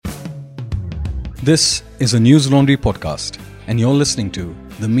This is a News Laundry podcast, and you're listening to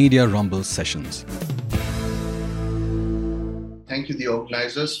the Media Rumble Sessions. Thank you, the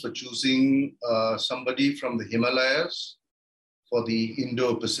organizers, for choosing somebody from the Himalayas for the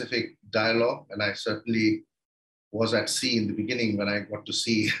Indo-Pacific dialogue. And I certainly was at sea in the beginning when I got to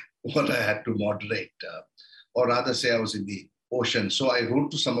see what I had to moderate, or rather say I was in the ocean. So I wrote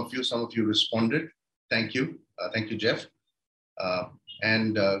to some of you responded. Thank you. Thank you, Jeff.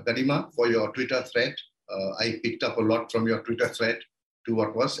 And Garima, for your Twitter thread. I picked up a lot from your Twitter thread to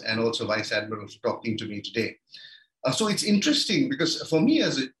what was, and also Vice Admiral for talking to me today. So it's interesting because for me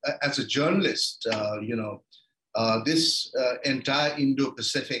as a journalist, this entire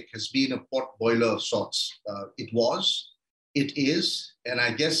Indo-Pacific has been a pot boiler of sorts. It was, it is, and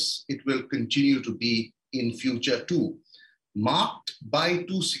I guess it will continue to be in future too, marked by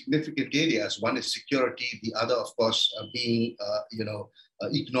two significant areas. One is security, the other, of course, being,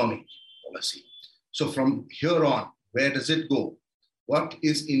 economic policy. So from here on, where does it go? What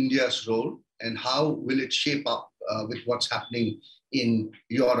is India's role and how will it shape up with what's happening in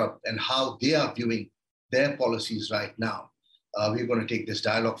Europe and how they are viewing their policies right now? We're going to take this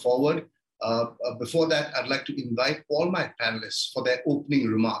dialogue forward. Before that, I'd like to invite all my panelists for their opening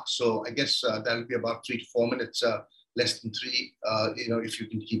remarks. So I guess that'll be about 3 to 4 minutes. Less than 3, if you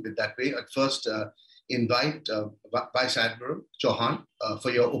can keep it that way. At first, invite Vice Admiral Chauhan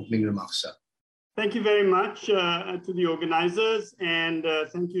for your opening remarks, sir. Thank you very much to the organizers, and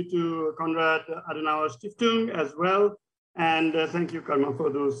thank you to Konrad Adenauer Stiftung as well. And thank you, Karma, for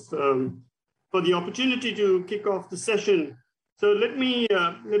the opportunity to kick off the session. So let me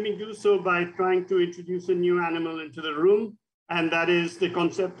do so by trying to introduce a new animal into the room, and that is the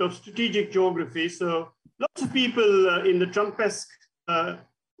concept of strategic geography. So lots of people in the Trump-esque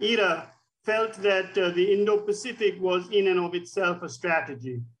era felt that the Indo-Pacific was in and of itself a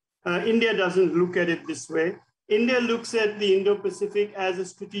strategy. India doesn't look at it this way. India looks at the Indo-Pacific as a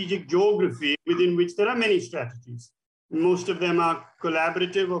strategic geography within which there are many strategies. Most of them are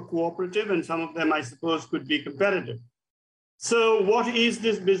collaborative or cooperative, and some of them, I suppose, could be competitive. So what is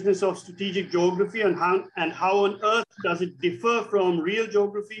this business of strategic geography, and how on earth does it differ from real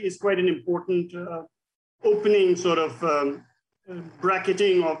geography is quite an important opening sort of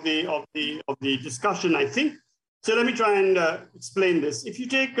bracketing of the discussion, I think. So let me try and explain this. If you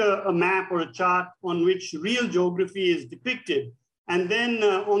take a map or a chart on which real geography is depicted, and then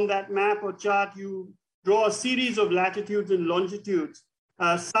on that map or chart, you draw a series of latitudes and longitudes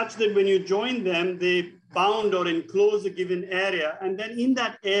such that when you join them, they bound or enclose a given area. And then in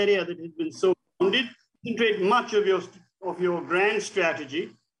that area that has been so bounded, concentrate much of your grand strategy.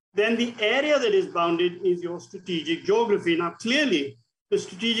 Then the area that is bounded is your strategic geography. Now, clearly, the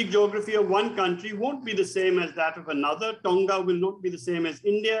strategic geography of one country won't be the same as that of another. Tonga will not be the same as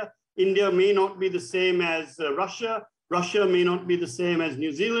India. India may not be the same as Russia. Russia may not be the same as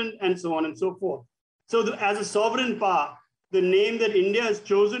New Zealand, and so on and so forth. So as a sovereign power, the name that India has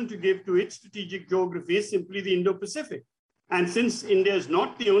chosen to give to its strategic geography is simply the Indo-Pacific. And since India is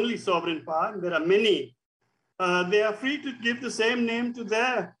not the only sovereign power, there are many, they are free to give the same name to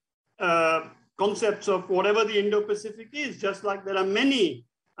their concepts of whatever the Indo-Pacific is, just like there are many,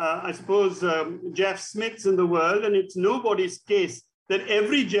 Jeff Smiths in the world, and it's nobody's case that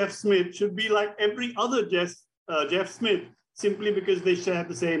every Jeff Smith should be like every other Jeff Smith, simply because they share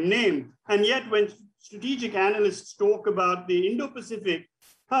the same name. And yet when strategic analysts talk about the Indo-Pacific,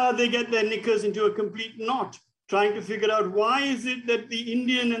 they get their knickers into a complete knot, trying to figure out why is it that the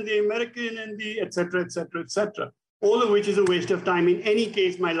Indian and the American and the et cetera, all of which is a waste of time. In any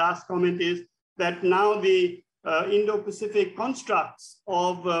case, my last comment is that now the Indo-Pacific constructs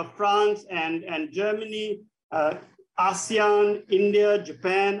of France and Germany, ASEAN, India,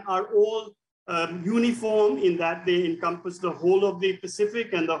 Japan are all uniform in that they encompass the whole of the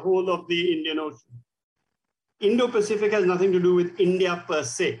Pacific and the whole of the Indian Ocean. Indo-Pacific has nothing to do with India per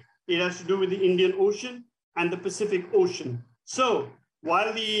se. It has to do with the Indian Ocean and the Pacific Ocean. So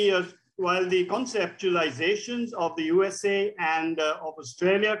while the conceptualizations of the USA and of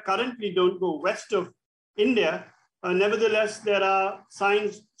Australia currently don't go west of India, nevertheless, there are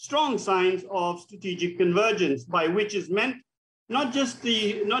strong signs of strategic convergence, by which is meant not just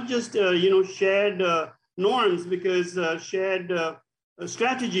shared norms, because shared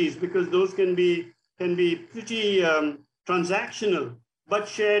strategies, because those can be pretty transactional, but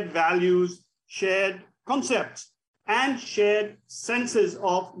shared values, shared concepts, and shared senses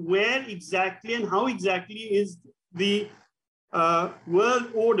of where exactly and how exactly is the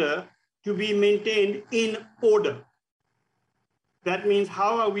world order to be maintained in order. That means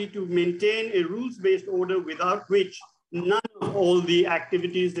how are we to maintain a rules-based order without which none of all the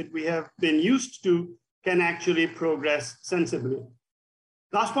activities that we have been used to can actually progress sensibly.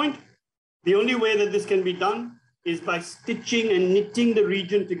 Last point, the only way that this can be done is by stitching and knitting the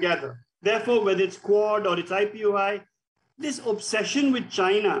region together. Therefore, whether it's Quad or it's IPOI, this obsession with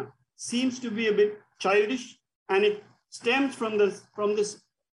China seems to be a bit childish, and it stems from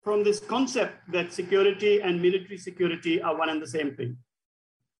this concept that security and military security are one and the same thing,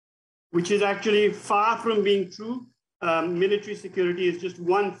 which is actually far from being true. Military security is just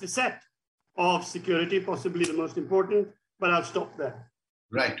one facet of security, possibly the most important, but I'll stop there.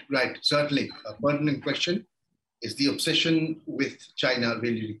 Right. Certainly. A pertinent question. Is the obsession with China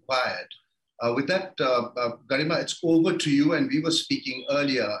really required? With that, Garima, it's over to you. And we were speaking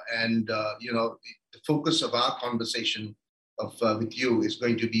earlier, and the focus of our conversation with you is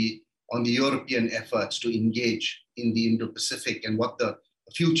going to be on the European efforts to engage in the Indo-Pacific and what the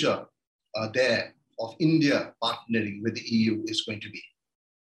future there of India partnering with the EU is going to be.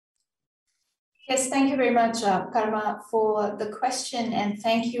 Yes, thank you very much, Garima, for the question, and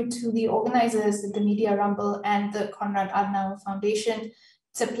thank you to the organizers of the Media Rumble and the Konrad Adenauer Foundation.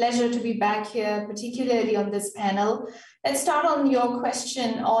 It's a pleasure to be back here, particularly on this panel. Let's start on your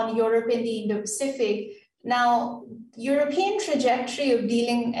question on Europe and the Indo-Pacific. Now, European trajectory of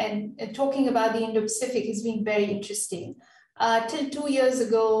dealing and talking about the Indo-Pacific has been very interesting. Till 2 years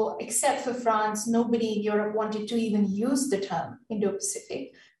ago, except for France, nobody in Europe wanted to even use the term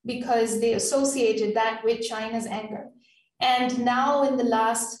Indo-Pacific, because they associated that with China's anger. And now in the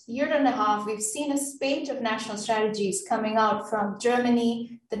last year and a half, we've seen a spate of national strategies coming out from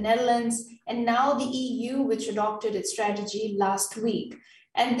Germany, the Netherlands, and now the EU, which adopted its strategy last week.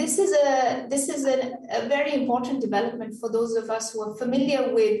 And this is a very important development for those of us who are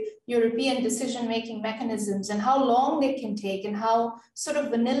familiar with European decision-making mechanisms and how long they can take and how sort of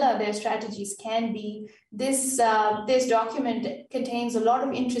vanilla their strategies can be. This document contains a lot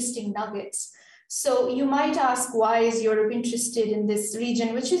of interesting nuggets. So you might ask, why is Europe interested in this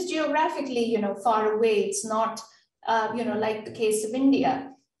region, which is geographically, far away? It's not, like the case of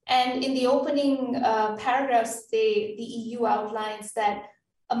India. And in the opening paragraphs, the EU outlines that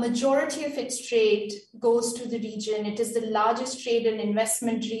a majority of its trade goes to the region. It is the largest trade and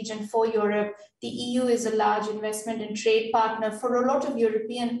investment region for Europe. The EU is a large investment and trade partner for a lot of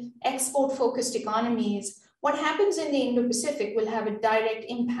European export-focused economies. What happens in the Indo-Pacific will have a direct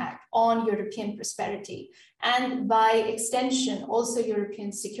impact on European prosperity and, by extension, also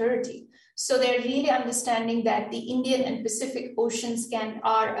European security. So they're really understanding that the Indian and Pacific Oceans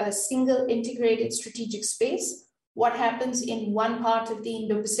are a single integrated strategic space. What happens in one part of the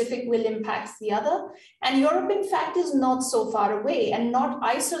Indo-Pacific will impact the other. And Europe, in fact, is not so far away and not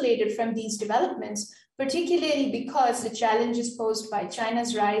isolated from these developments, particularly because the challenges posed by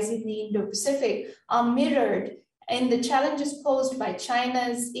China's rise in the Indo-Pacific are mirrored in the challenges posed by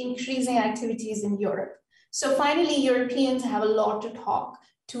China's increasing activities in Europe. So finally, Europeans have a lot to talk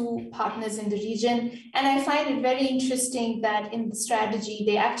to partners in the region. And I find it very interesting that in the strategy,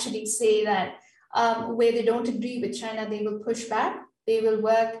 they actually say that where they don't agree with China, they will push back. They will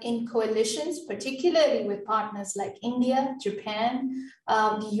work in coalitions, particularly with partners like India, Japan,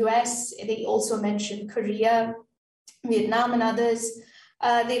 the US. They also mention Korea, Vietnam, and others.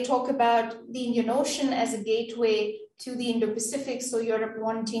 They talk about the Indian Ocean as a gateway to the Indo-Pacific, so Europe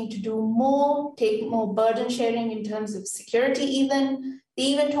wanting to do more, take more burden sharing in terms of security even. They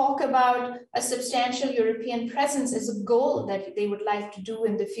even talk about a substantial European presence as a goal that they would like to do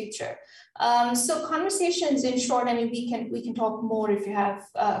in the future. So conversations, in short, I mean, we can talk more if you have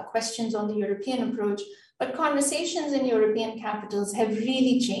questions on the European approach, but conversations in European capitals have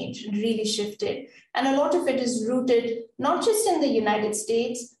really changed and really shifted. And a lot of it is rooted not just in the United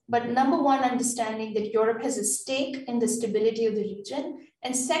States, but number one, understanding that Europe has a stake in the stability of the region.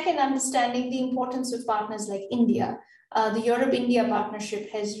 And second, understanding the importance of partners like India. The Europe-India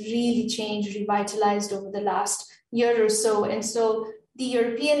partnership has really changed, revitalized over the last year or so. And so the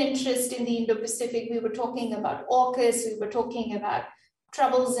European interest in the Indo-Pacific, we were talking about AUKUS, we were talking about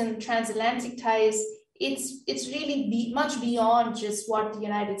troubles in transatlantic ties. It's really much beyond just what the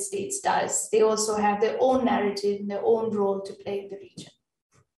United States does. They also have their own narrative and their own role to play in the region.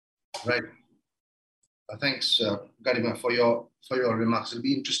 Right. Thanks, Garima, for your remarks. It'll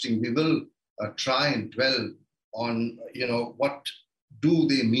be interesting. We will try and dwell on, what do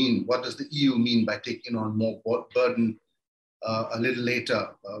they mean? What does the EU mean by taking on more burden a little later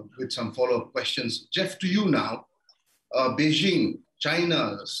with some follow-up questions. Jeff, to you now. Beijing,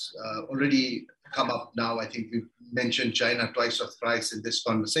 China's already come up now. I think we've mentioned China twice or thrice in this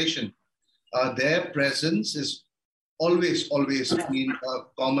conversation. Their presence is always been a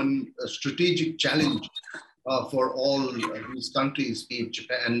common strategic challenge for all these countries, be it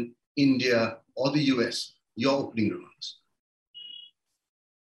Japan, India, or the US? Your opening remarks.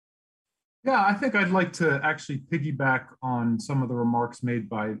 Yeah, I think I'd like to actually piggyback on some of the remarks made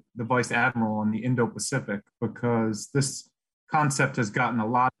by the Vice Admiral on the Indo-Pacific, because this concept has gotten a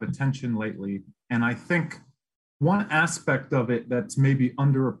lot of attention lately. And I think one aspect of it that's maybe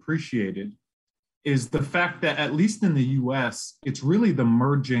underappreciated is the fact that, at least in the US, it's really the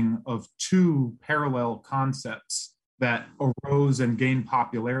merging of two parallel concepts that arose and gained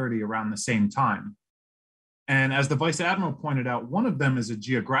popularity around the same time. And as the Vice Admiral pointed out, one of them is a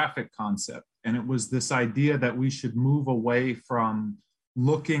geographic concept. And it was this idea that we should move away from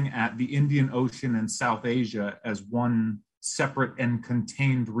looking at the Indian Ocean and South Asia as one separate and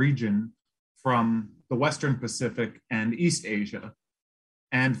contained region from the Western Pacific and East Asia.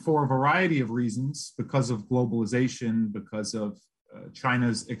 And for a variety of reasons, because of globalization, because of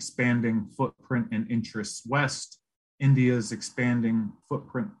China's expanding footprint and interests west, India's expanding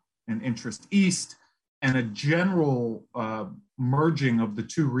footprint and interest east, and a general merging of the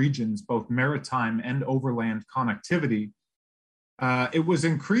two regions, both maritime and overland connectivity, it was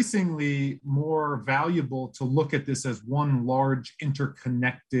increasingly more valuable to look at this as one large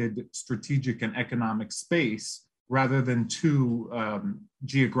interconnected strategic and economic space rather than two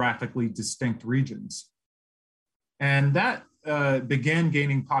geographically distinct regions. And that began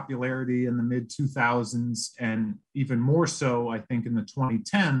gaining popularity in the mid-2000s, and even more so, I think, in the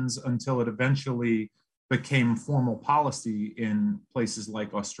 2010s, until it eventually became formal policy in places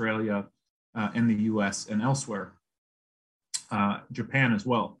like Australia and the US and elsewhere, Japan as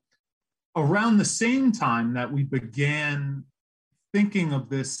well. Around the same time that we began thinking of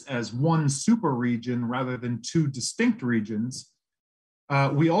this as one super region rather than two distinct regions,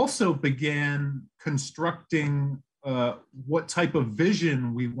 we also began constructing what type of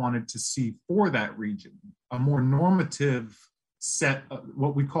vision we wanted to see for that region, a more normative set,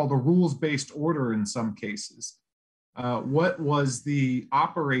 what we call the rules-based order in some cases. What was the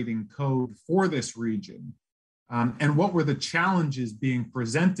operating code for this region? And what were the challenges being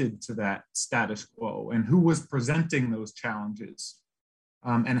presented to that status quo? And who was presenting those challenges?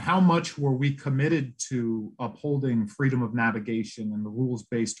 And how much were we committed to upholding freedom of navigation and the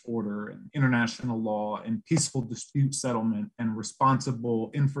rules-based order and international law and peaceful dispute settlement and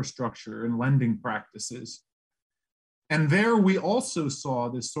responsible infrastructure and lending practices? And there we also saw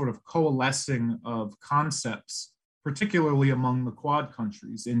this sort of coalescing of concepts, particularly among the Quad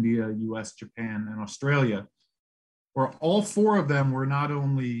countries, India, US, Japan, and Australia, where all four of them were not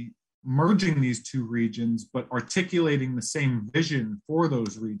only merging these two regions, but articulating the same vision for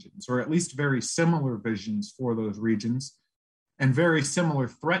those regions, or at least very similar visions for those regions, and very similar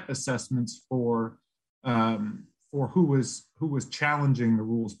threat assessments for who was challenging the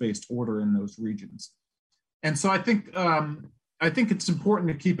rules-based order in those regions. And so I think it's important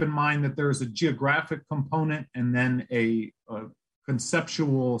to keep in mind that there is a geographic component and then a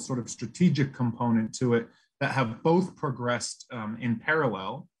conceptual sort of strategic component to it that have both progressed in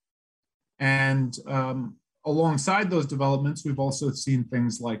parallel. And alongside those developments, we've also seen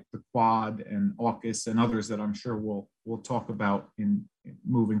things like the Quad and AUKUS and others that I'm sure we'll talk about in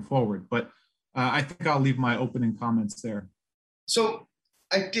moving forward. But I think I'll leave my opening comments there. So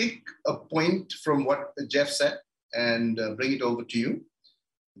I take a point from what Jeff said and bring it over to you.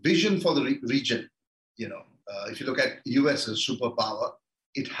 Vision for the region. If you look at US as a superpower,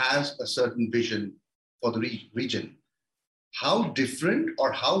 it has a certain vision for the region. How different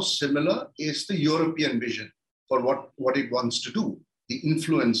or how similar is the European vision for what it wants to do, the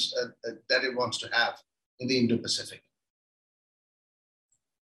influence that it wants to have in the Indo-Pacific?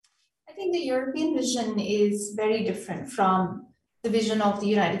 I think the European vision is very different from the vision of the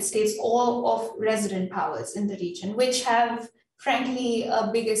United States or of resident powers in the region, which have, frankly, a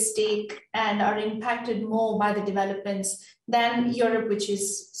bigger stake and are impacted more by the developments than Europe, which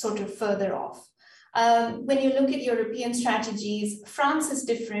is sort of further off. When you look at European strategies, France is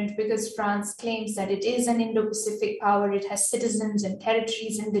different because France claims that it is an Indo-Pacific power. It has citizens and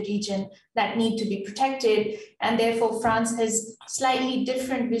territories in the region that need to be protected. And therefore, France has slightly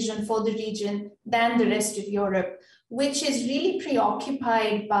different vision for the region than the rest of Europe, which is really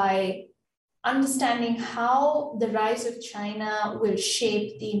preoccupied by understanding how the rise of China will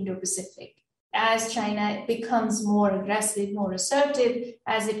shape the Indo-Pacific. As China becomes more aggressive, more assertive,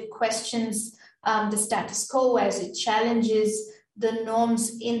 as it questions the status quo, as it challenges the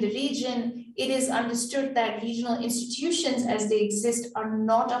norms in the region, it is understood that regional institutions as they exist are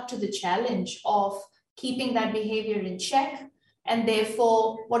not up to the challenge of keeping that behavior in check. And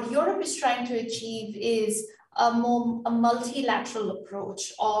therefore, what Europe is trying to achieve is a multilateral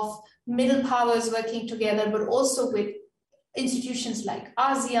approach of middle powers working together, but also with institutions like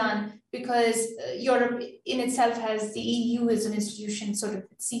ASEAN, because Europe in itself has the EU as an institution, sort of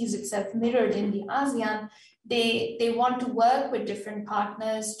sees itself mirrored in the ASEAN. They want to work with different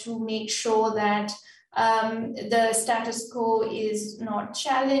partners to make sure that the status quo is not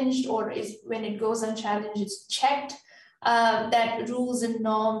challenged, or is, when it goes unchallenged, it's checked, that rules and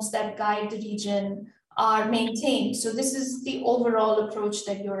norms that guide the region are maintained. So this is the overall approach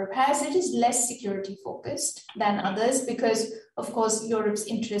that Europe has. It is less security focused than others because, of course, Europe's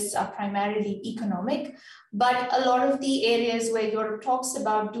interests are primarily economic, but a lot of the areas where Europe talks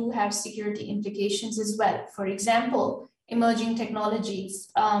about do have security implications as well. For example, emerging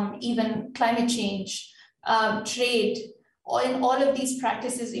technologies, even climate change, trade, or in all of these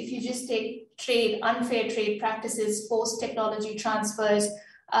practices, if you just take trade, unfair trade practices, forced technology transfers,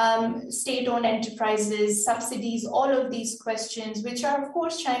 state-owned enterprises, subsidies, all of these questions, which are of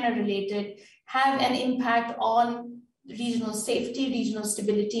course China related, have an impact on regional safety, regional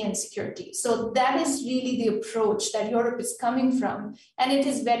stability and security. So that is really the approach that Europe is coming from. And it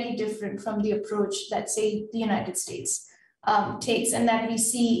is very different from the approach that, say, the United States takes, and that we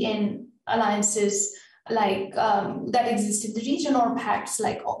see in alliances like that exist in the region, or pacts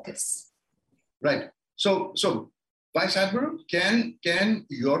like AUKUS. Right. So Vice Admiral, can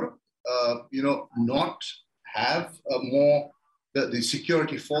Europe, not have a more the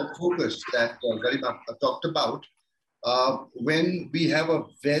security focus that Garima talked about when we have a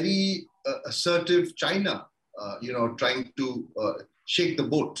very assertive China, trying to shake the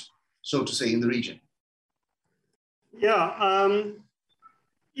boat, so to say, in the region? Yeah.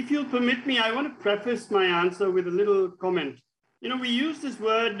 If you'll permit me, I want to preface my answer with a little comment. We use this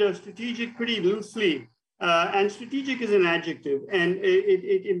word strategic pretty loosely. And strategic is an adjective, and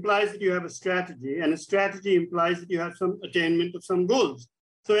it implies that you have a strategy, and a strategy implies that you have some attainment of some goals.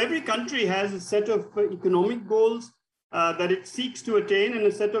 So every country has a set of economic goals that it seeks to attain, and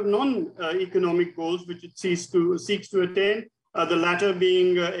a set of non-economic goals which it seeks to attain, the latter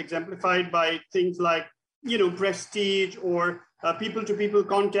being exemplified by things like, prestige, or people-to-people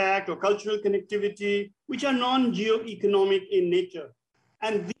contact, or cultural connectivity, which are non-geo-economic in nature.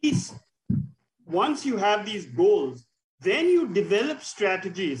 And these, once you have these goals, then you develop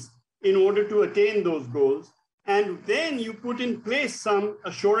strategies in order to attain those goals. And then you put in place some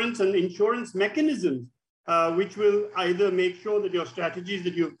assurance and insurance mechanisms, which will either make sure that your strategies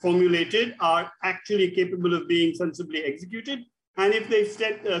that you've formulated are actually capable of being sensibly executed. And if they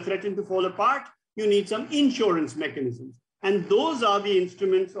threaten to fall apart, you need some insurance mechanisms. And those are the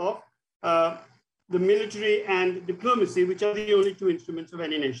instruments of the military and diplomacy, which are the only two instruments of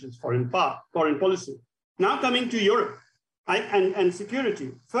any nation's foreign policy. Now coming to Europe and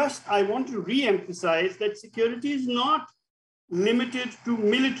security. First, I want to re-emphasize that security is not limited to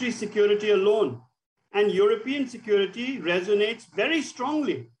military security alone. And European security resonates very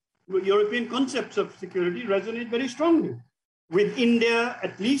strongly. European concepts of security resonate very strongly with India,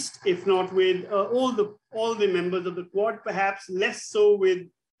 at least, if not with all the members of the Quad, perhaps less so with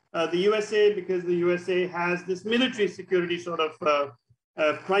the USA, because the USA has this military security sort of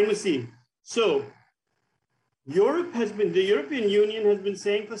primacy. So the European Union has been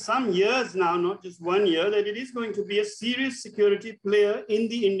saying for some years now, not just 1 year, that it is going to be a serious security player in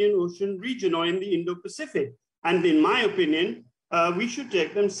the Indian Ocean region, or in the Indo-Pacific. And in my opinion, we should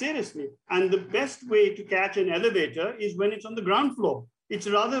take them seriously. And the best way to catch an elevator is when it's on the ground floor. It's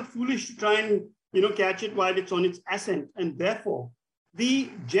rather foolish to try and catch it while it's on its ascent. And therefore, the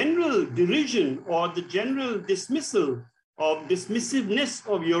general derision or the general dismissal of dismissiveness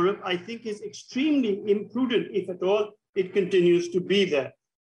of Europe, I think, is extremely imprudent, if at all it continues to be there.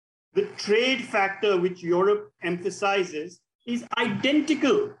 The trade factor which Europe emphasizes is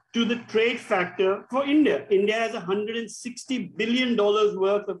identical to the trade factor for India. India has $160 billion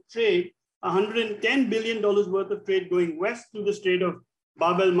worth of trade, $110 billion worth of trade going west through the Strait of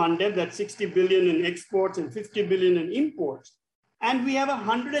Bab el-Mandeb, that's 60 billion in exports and 50 billion in imports. And we have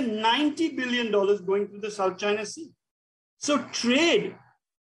 $190 billion going through the South China Sea. So trade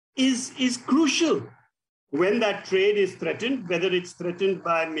is crucial. When that trade is threatened, whether it's threatened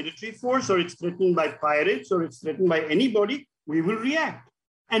by military force, or it's threatened by pirates, or it's threatened by anybody, we will react.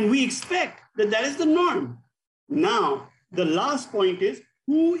 And we expect that that is the norm. Now, the last point is,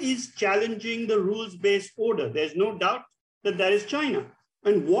 who is challenging the rules-based order? There's no doubt that that is China.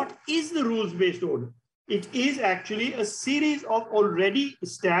 And what is the rules-based order? It is actually a series of already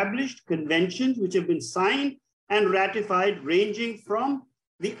established conventions which have been signed and ratified, ranging from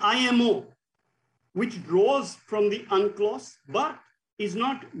the IMO, which draws from the UNCLOS, but is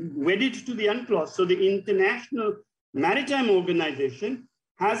not wedded to the UNCLOS. So the International Maritime Organization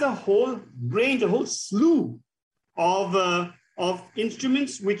has a whole range, a whole slew of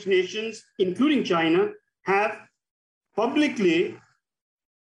instruments which nations, including China, have publicly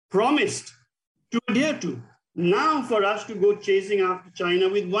promised to adhere to. Now for us to go chasing after China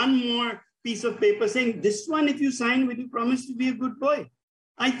with one more piece of paper saying, this one, if you sign, will you promise to be a good boy?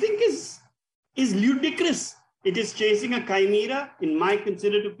 I think is ludicrous. It is chasing a chimera. In my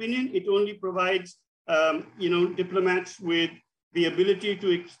considered opinion, it only provides diplomats with the ability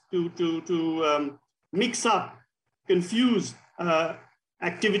to mix up, confuse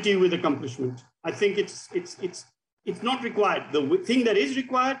activity with accomplishment. I think it's not required. The thing that is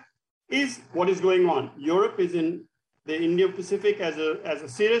required is what is going on. Europe is in the Indo-Pacific as a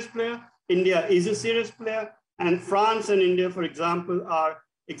serious player. India is a serious player. And France and India, for example, are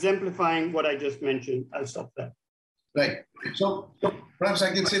exemplifying what I just mentioned. I'll stop there. Right. So perhaps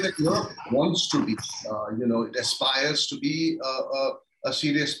I can say that Europe wants to be, it aspires to be a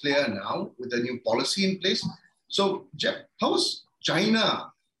serious player now with a new policy in place. So, Jeff, how is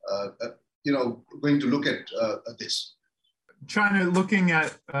China, going to look at this? China looking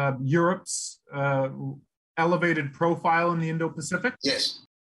at Europe's elevated profile in the Indo-Pacific? Yes.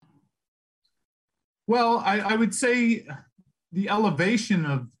 Well, I would say the elevation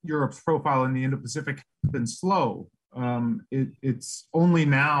of Europe's profile in the Indo-Pacific has been slow. It's only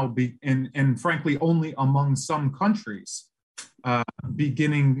now, and frankly, only among some countries,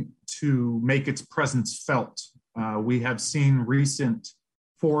 beginning to make its presence felt. We have seen recent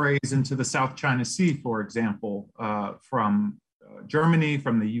forays into the South China Sea, for example, from Germany,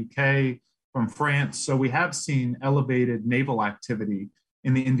 from the UK, from France. So we have seen elevated naval activity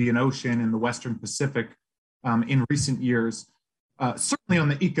in the Indian Ocean and the Western Pacific in recent years. Certainly on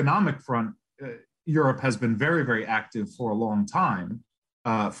the economic front, Europe has been very, very active for a long time.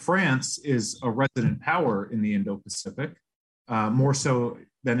 France is a resident power in the Indo-Pacific, more so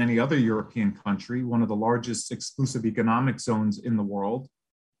than any other European country, one of the largest exclusive economic zones in the world.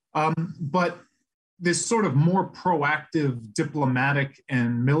 But this sort of more proactive diplomatic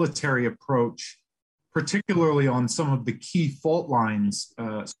and military approach, particularly on some of the key fault lines,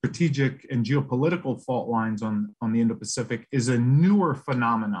 strategic and geopolitical fault lines on the Indo-Pacific, is a newer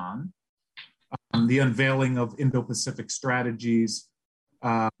phenomenon. The unveiling of Indo-Pacific strategies,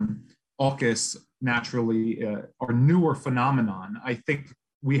 AUKUS, naturally, are newer phenomenon. I think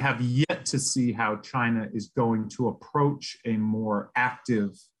we have yet to see how China is going to approach a more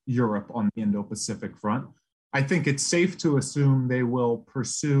active Europe on the Indo-Pacific front. I think it's safe to assume they will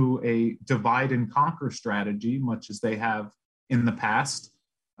pursue a divide and conquer strategy, much as they have in the past,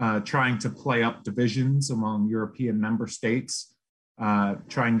 trying to play up divisions among European member states,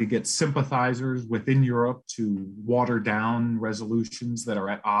 trying to get sympathizers within Europe to water down resolutions that are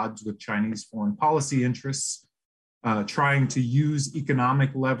at odds with Chinese foreign policy interests, trying to use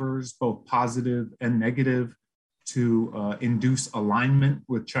economic levers, both positive and negative, to induce alignment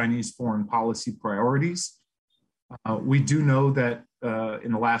with Chinese foreign policy priorities. We do know that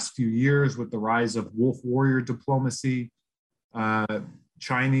in the last few years, with the rise of wolf warrior diplomacy,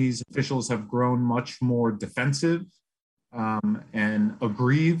 Chinese officials have grown much more defensive and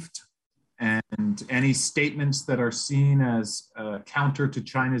aggrieved, and any statements that are seen as counter to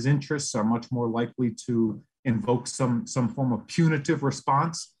China's interests are much more likely to invoke some form of punitive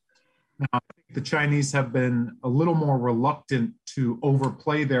response. Now, I think the Chinese have been a little more reluctant to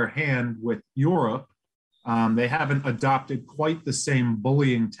overplay their hand with Europe. They haven't adopted quite the same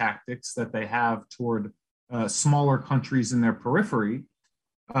bullying tactics that they have toward smaller countries in their periphery.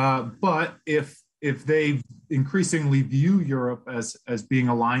 But if they increasingly view Europe as being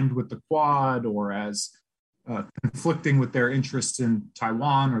aligned with the Quad or as conflicting with their interests in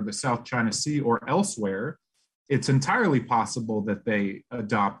Taiwan or the South China Sea or elsewhere, it's entirely possible that they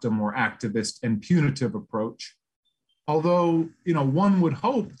adopt a more activist and punitive approach. Although, one would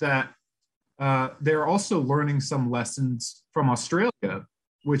hope that they're also learning some lessons from Australia,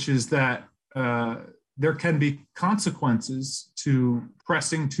 which is that there can be consequences to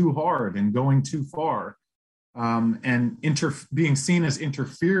pressing too hard and going too far, and being seen as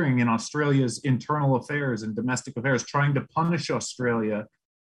interfering in Australia's internal affairs and domestic affairs, trying to punish Australia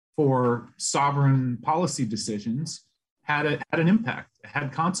for sovereign policy decisions had an impact, had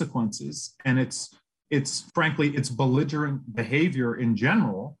consequences, and it's frankly its belligerent behavior in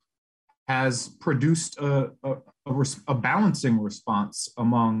general has produced a balancing response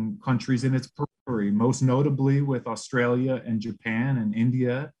among countries in its periphery, most notably with Australia and Japan and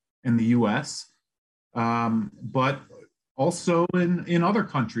India and the US, but also in other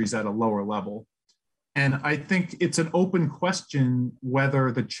countries at a lower level. And I think it's an open question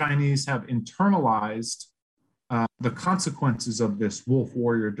whether the Chinese have internalized the consequences of this wolf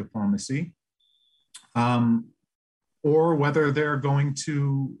warrior diplomacy, or whether they're going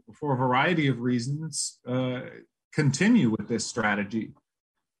to, for a variety of reasons, continue with this strategy.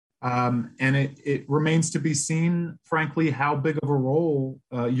 And it remains to be seen, frankly, how big of a role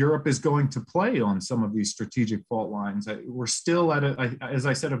Europe is going to play on some of these strategic fault lines. We're still at, as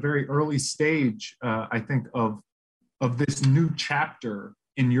I said, a very early stage, I think, of this new chapter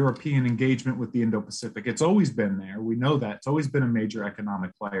in European engagement with the Indo-Pacific. It's always been there. We know that. It's always been a major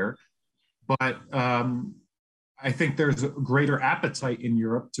economic player. But I think there's a greater appetite in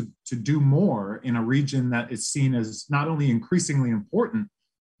Europe to do more in a region that is seen as not only increasingly important,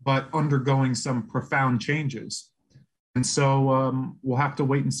 but undergoing some profound changes. And so we'll have to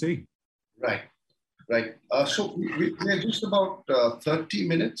wait and see. Right, right. So we're just about 30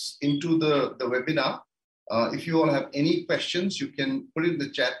 minutes into the webinar. If you all have any questions, you can put it in the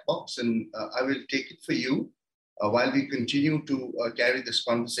chat box and I will take it for you while we continue to carry this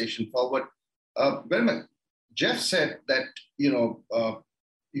conversation forward. Jeff said that,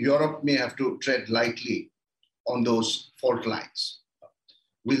 Europe may have to tread lightly on those fault lines.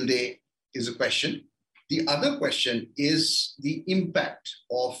 Will they, is a question. The other question is the impact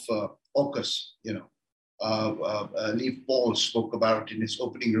of AUKUS. Leif Paul spoke about it in his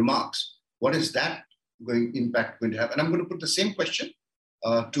opening remarks. What is that impact going to have? And I'm going to put the same question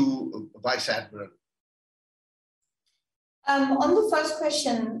to Vice Admiral. On the first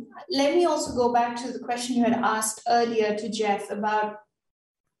question, let me also go back to the question you had asked earlier to Jeff about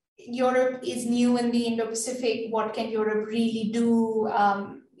Europe is new in the Indo-Pacific. What can Europe really do,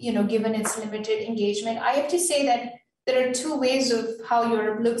 given its limited engagement? I have to say that there are two ways of how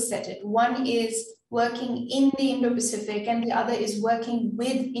Europe looks at it. One is working in the Indo-Pacific and the other is working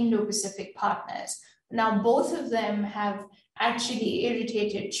with Indo-Pacific partners. Now, both of them have actually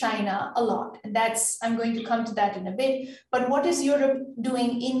irritated China a lot. And I'm going to come to that in a bit. But what is Europe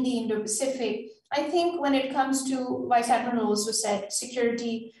doing in the Indo-Pacific? I think when it comes to, Vice Admiral also said,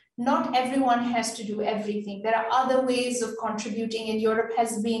 security, not everyone has to do everything. There are other ways of contributing, and Europe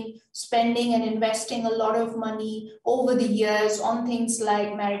has been spending and investing a lot of money over the years on things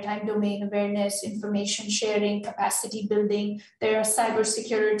like maritime domain awareness, information sharing, capacity building. There are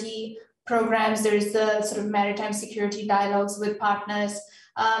cybersecurity programs. There is the sort of maritime security dialogues with partners.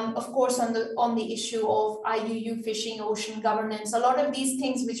 Of course, on the issue of IUU fishing, ocean governance, a lot of these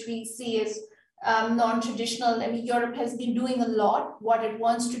things which we see as non-traditional. I mean, Europe has been doing a lot. What it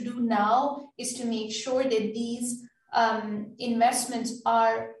wants to do now is to make sure that these investments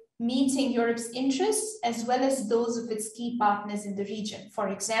are meeting Europe's interests as well as those of its key partners in the region. For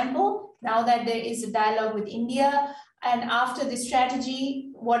example, now that there is a dialogue with India, and after this strategy,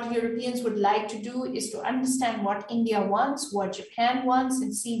 what Europeans would like to do is to understand what India wants, what Japan wants,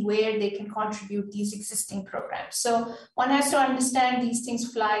 and see where they can contribute these existing programs. So one has to understand these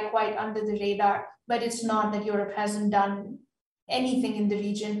things fly quite under the radar, but it's not that Europe hasn't done anything in the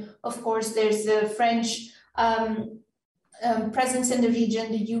region. Of course, there's the French presence in the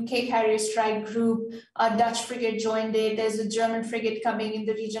region, the UK carrier strike group, a Dutch frigate joined it, there's a German frigate coming in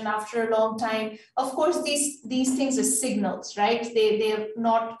the region after a long time. Of course, these things are signals, right? They're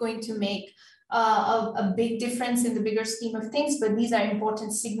not going to make a big difference in the bigger scheme of things, but these are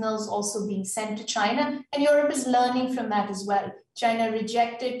important signals also being sent to China, and Europe is learning from that as well. China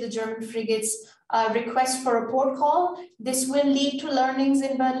rejected the German frigate's request for a port call. This will lead to learnings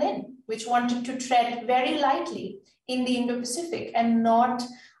in Berlin, which wanted to tread very lightly in the Indo-Pacific and not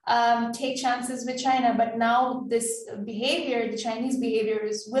take chances with China. But now this behavior, the Chinese behavior,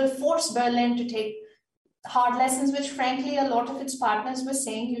 will force Berlin to take hard lessons, which frankly, a lot of its partners were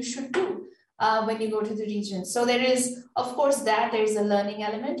saying you should do when you go to the region. So there is, of course, there's a learning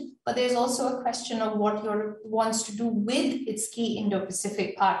element, but there's also a question of what Europe wants to do with its key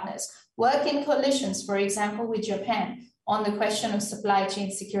Indo-Pacific partners. Work in coalitions, for example, with Japan on the question of supply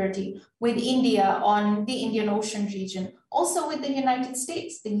chain security, with India on the Indian Ocean region, also with the United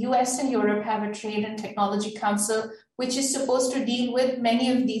States. The US and Europe have a Trade and Technology Council, which is supposed to deal with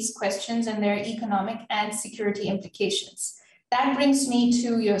many of these questions and their economic and security implications. That brings me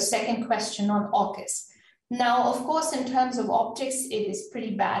to your second question on AUKUS. Now, of course, in terms of optics, it is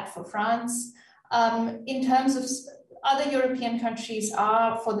pretty bad for France. In terms of other European countries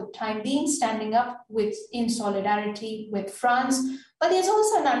are, for the time being, standing up in solidarity with France. But there's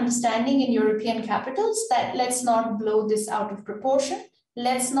also an understanding in European capitals that let's not blow this out of proportion.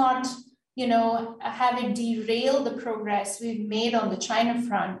 Let's not, have it derail the progress we've made on the China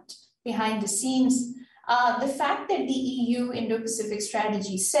front behind the scenes. The fact that the EU Indo-Pacific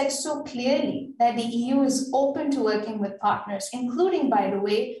strategy said so clearly that the EU is open to working with partners, including, by the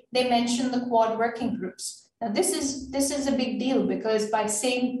way, they mentioned the Quad working groups. Now, this is a big deal because by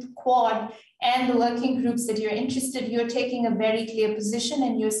saying Quad and the working groups that you're interested, you're taking a very clear position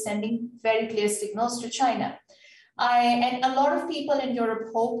and you're sending very clear signals to China. And a lot of people in Europe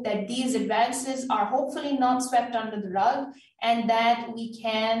hope that these advances are hopefully not swept under the rug and that we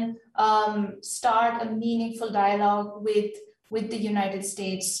can start a meaningful dialogue with the United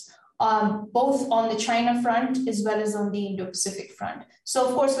States, both on the China front as well as on the Indo-Pacific front. So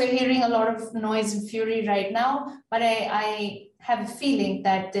of course, we're hearing a lot of noise and fury right now, but I have a feeling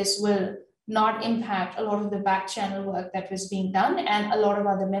that this will not impact a lot of the back channel work that was being done and a lot of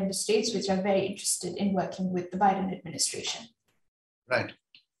other member states which are very interested in working with the Biden administration. Right.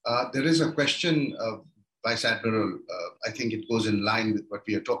 There is a question, Vice Admiral, I think it goes in line with what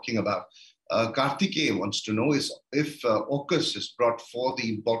we are talking about. Karthikeya wants to know is if AUKUS has brought forth the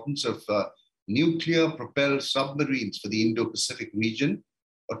importance of nuclear-propelled submarines for the Indo-Pacific region.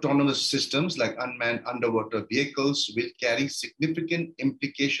 Autonomous systems like unmanned underwater vehicles will carry significant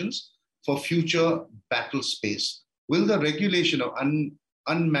implications for future battle space. Will the regulation of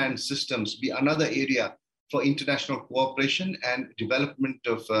unmanned systems be another area for international cooperation and development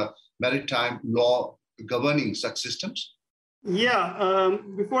of maritime law governing such systems? Yeah,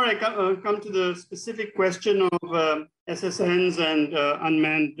 before I come to the specific question of SSNs and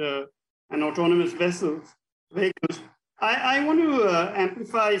unmanned and autonomous vehicles, I want to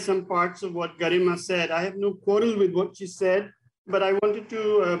amplify some parts of what Garima said. I have no quarrel with what she said, but I wanted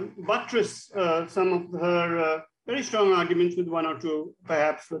to buttress some of her very strong arguments with one or two,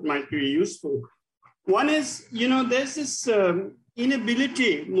 perhaps, that might be useful. One is, there's this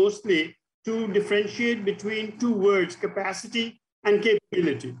inability mostly to differentiate between two words, capacity and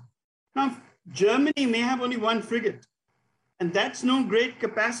capability. Now, Germany may have only one frigate, and that's no great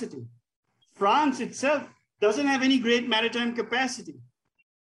capacity. France itself doesn't have any great maritime capacity.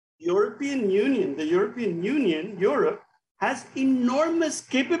 The European Union, Europe, has enormous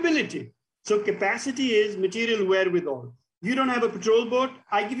capability. So capacity is material wherewithal. You don't have a patrol boat,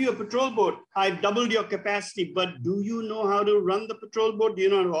 I give you a patrol boat, I've doubled your capacity, but do you know how to run the patrol boat? Do you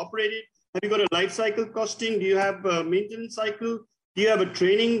know how to operate it? Have you got a life cycle costing? Do you have a maintenance cycle? Do you have a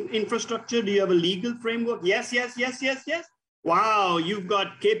training infrastructure? Do you have a legal framework? Yes. Wow, you've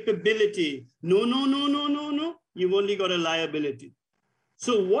got capability. No. You've only got a liability.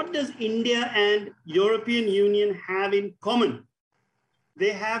 So what does India and European Union have in common?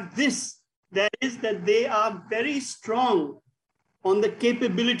 They have this, that is that they are very strong on the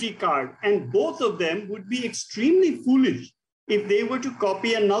capability card, and both of them would be extremely foolish if they were to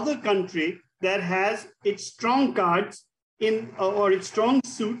copy another country that has its strong cards or its strong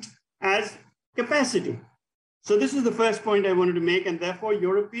suit as capacity. So this is the first point I wanted to make, and therefore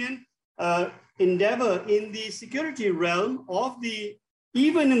European endeavor in the security realm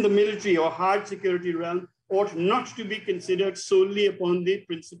even in the military or hard security realm, ought not to be considered solely upon the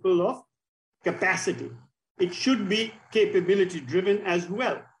principle of capacity. It should be capability driven as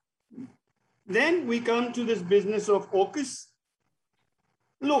well. Then we come to this business of AUKUS.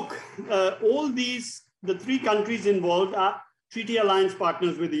 Look, the three countries involved are treaty alliance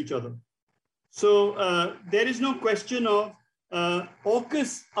partners with each other. So there is no question of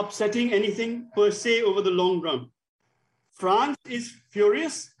AUKUS upsetting anything per se over the long run. France is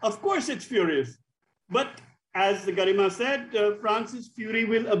furious. Of course it's furious. But as Garima said, France's fury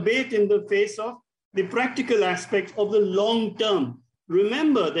will abate in the face of the practical aspects of the long term.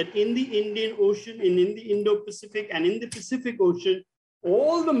 Remember that in the Indian Ocean, in the Indo-Pacific and in the Pacific Ocean,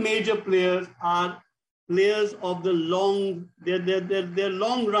 all the major players are players of the they're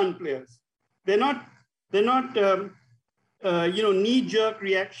long run players. They're not knee-jerk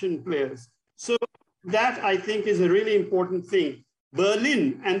reaction players. So that I think is a really important thing.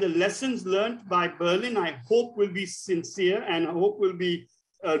 Berlin and the lessons learned by Berlin, I hope will be sincere and I hope will be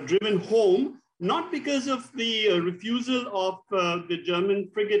driven home, not because of the refusal of the German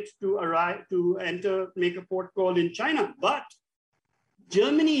frigate to make a port call in China, but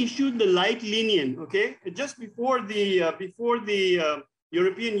Germany issued the light linian, okay? Just before the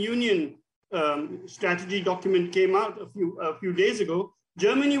European Union strategy document came out a few days ago,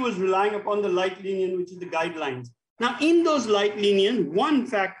 Germany was relying upon the light linian, which is the guidelines. Now, in those light linian, one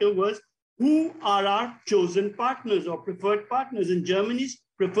factor was who are our chosen partners or preferred partners? And Germany's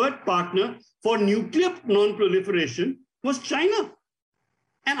preferred partner for nuclear non-proliferation was China.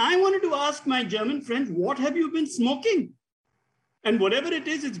 And I wanted to ask my German friends, what have you been smoking? And whatever it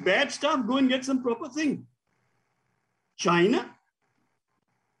is, it's bad stuff. Go and get some proper thing. China.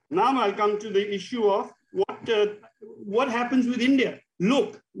 Now I'll come to the issue of what happens with India.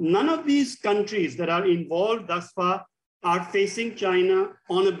 Look, none of these countries that are involved thus far are facing China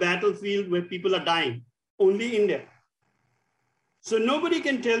on a battlefield where people are dying. only India. So nobody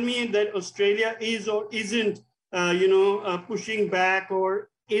can tell me that Australia is or isn't, pushing back, or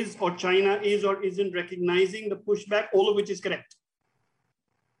China is or isn't recognizing the pushback, all of which is correct.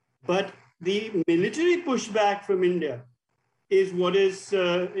 But the military pushback from India is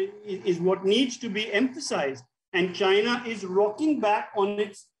what needs to be emphasized. And China is rocking back on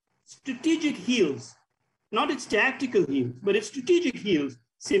its strategic heels, not its tactical heels, but its strategic heels,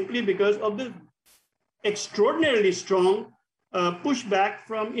 simply because of the extraordinarily strong pushback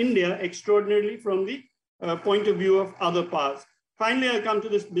from India, extraordinarily from the point of view of other powers. Finally, I'll come to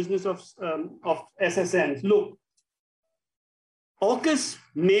this business of SSNs. Look, AUKUS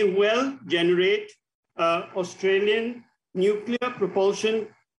may well generate Australian nuclear propulsion,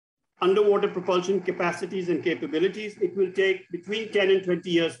 underwater propulsion capacities and capabilities. It will take between 10 and 20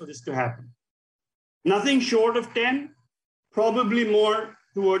 years for this to happen. Nothing short of 10, probably more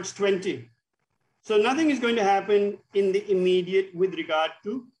towards 20. So nothing is going to happen in the immediate with regard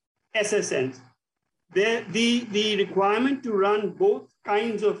to SSNs. The requirement to run both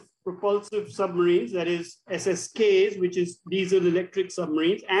kinds of propulsive submarines, that is SSKs, which is diesel electric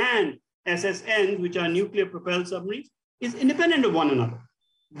submarines, and SSNs, which are nuclear propelled submarines, is independent of one another.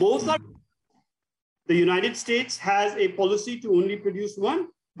 Both are. The United States has a policy to only produce one,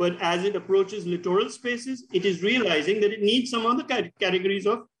 but as it approaches littoral spaces, it is realizing that it needs some other categories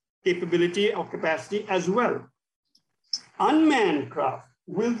of capability or capacity as well. Unmanned craft,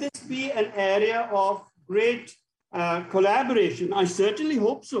 will this be an area of great collaboration? I certainly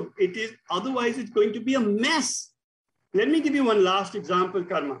hope so. It is, otherwise it's going to be a mess. Let me give you one last example,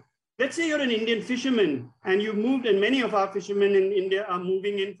 Karma. Let's say you're an Indian fisherman and you've moved, and many of our fishermen in India are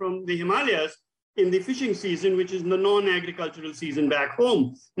moving in from the Himalayas in the fishing season, which is the non-agricultural season back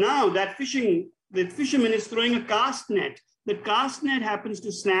home. Now that fisherman is throwing a cast net. The cast net happens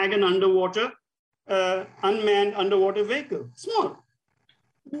to snag an unmanned underwater vehicle, small.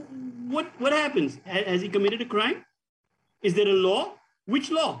 What happens? Has he committed a crime? Is there a law?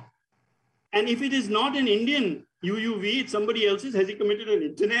 Which law? And if it is not an Indian UUV, it's somebody else's, has he committed an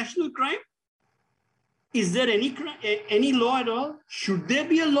international crime? Is there any law at all? Should there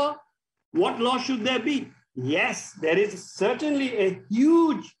be a law? What law should there be? Yes, there is certainly a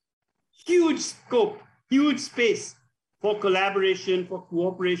huge scope, huge space for collaboration, for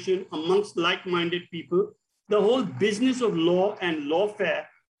cooperation amongst like-minded people. The whole business of law and lawfare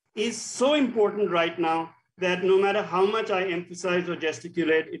is so important right now that no matter how much I emphasize or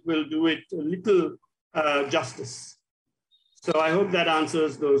gesticulate, it will do it a little justice. So I hope that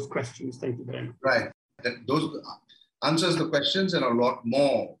answers those questions. Thank you very much. Right. Those answers the questions and a lot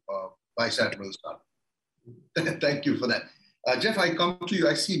more, Vice Admiral Star. Thank you for that. Jeff, I come to you.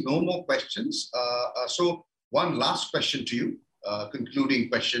 I see no more questions. So one last question to you, concluding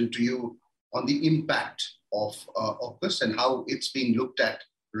question to you on the impact of AUKUS and how it's being looked at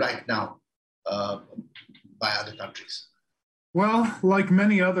right now by other countries. Well, like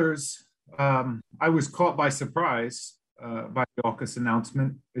many others, I was caught by surprise by the AUKUS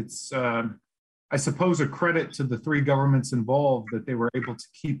announcement. It's, I suppose, a credit to the three governments involved that they were able to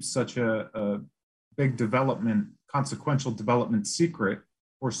keep such a big development, consequential development secret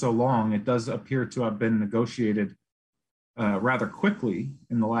for so long. It does appear to have been negotiated rather quickly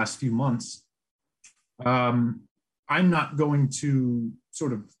in the last few months. I'm not going to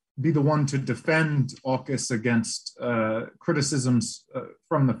sort of be the one to defend AUKUS against criticisms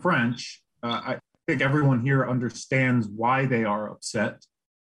from the French. I think everyone here understands why they are upset.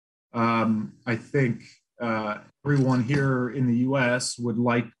 I think everyone here in the US would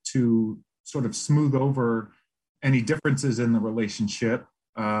like to sort of smooth over any differences in the relationship.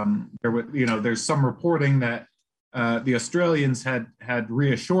 There's some reporting that the Australians had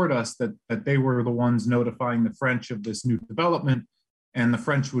reassured us that they were the ones notifying the French of this new development, and the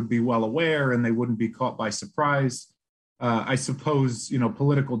French would be well aware and they wouldn't be caught by surprise. I suppose,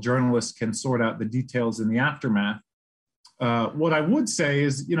 political journalists can sort out the details in the aftermath. What I would say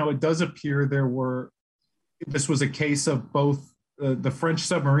is, it does appear this was a case of both the French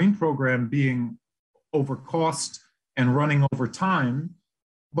submarine program being over cost and running over time,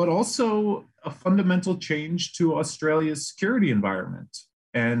 but also a fundamental change to Australia's security environment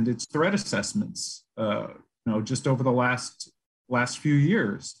and its threat assessments, just over the last few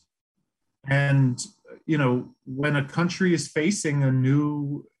years. And, when a country is facing a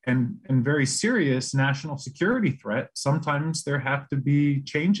new and very serious national security threat, sometimes there have to be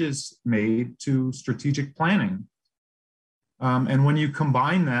changes made to strategic planning. And when you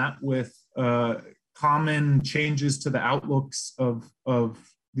combine that with common changes to the outlooks of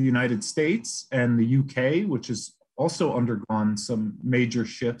the United States and the UK, which is also undergone some major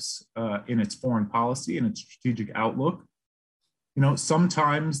shifts in its foreign policy and its strategic outlook.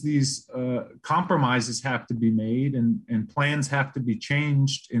 Sometimes these compromises have to be made and plans have to be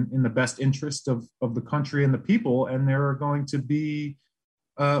changed in the best interest of the country and the people. And there are going to be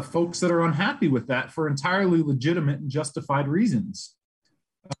folks that are unhappy with that for entirely legitimate and justified reasons.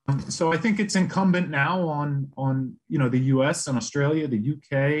 So I think it's incumbent now on the US and Australia, the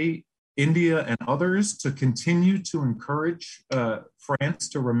UK, India, and others to continue to encourage France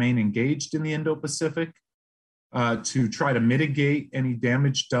to remain engaged in the Indo-Pacific, to try to mitigate any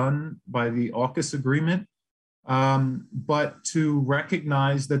damage done by the AUKUS agreement, but to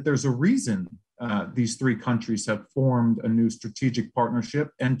recognize that there's a reason these three countries have formed a new strategic partnership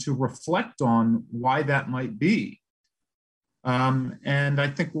and to reflect on why that might be. And I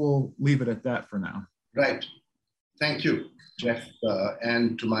think we'll leave it at that for now. Right. Thank you, Jeff.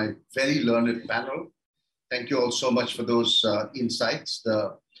 And to my very learned panel, thank you all so much for those insights.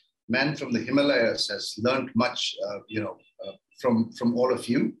 The man from the Himalayas has learned much, from all of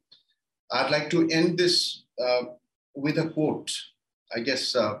you. I'd like to end this with a quote. I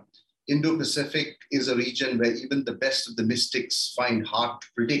guess Indo-Pacific is a region where even the best of the mystics find hard to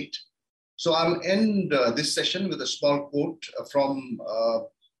predict. So I'll end this session with a small quote from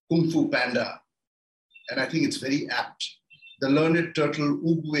Kung Fu Panda. And I think it's very apt. The learned turtle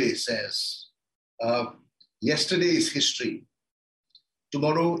Oogway says, yesterday is history.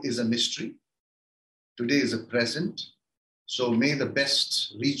 Tomorrow is a mystery. Today is a present. So may the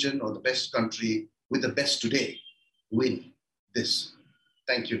best region or the best country with the best today win this.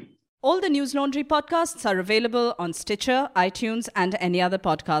 Thank you. All the News Laundry podcasts are available on Stitcher, iTunes, and any other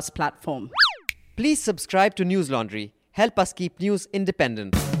podcast platform. Please subscribe to News Laundry. Help us keep news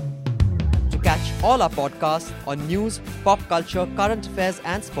independent. To catch all our podcasts on news, pop culture, current affairs,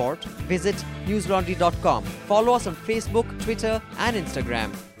 and sport, visit newslaundry.com. Follow us on Facebook, Twitter, and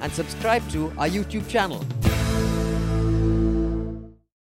Instagram, and subscribe to our YouTube channel.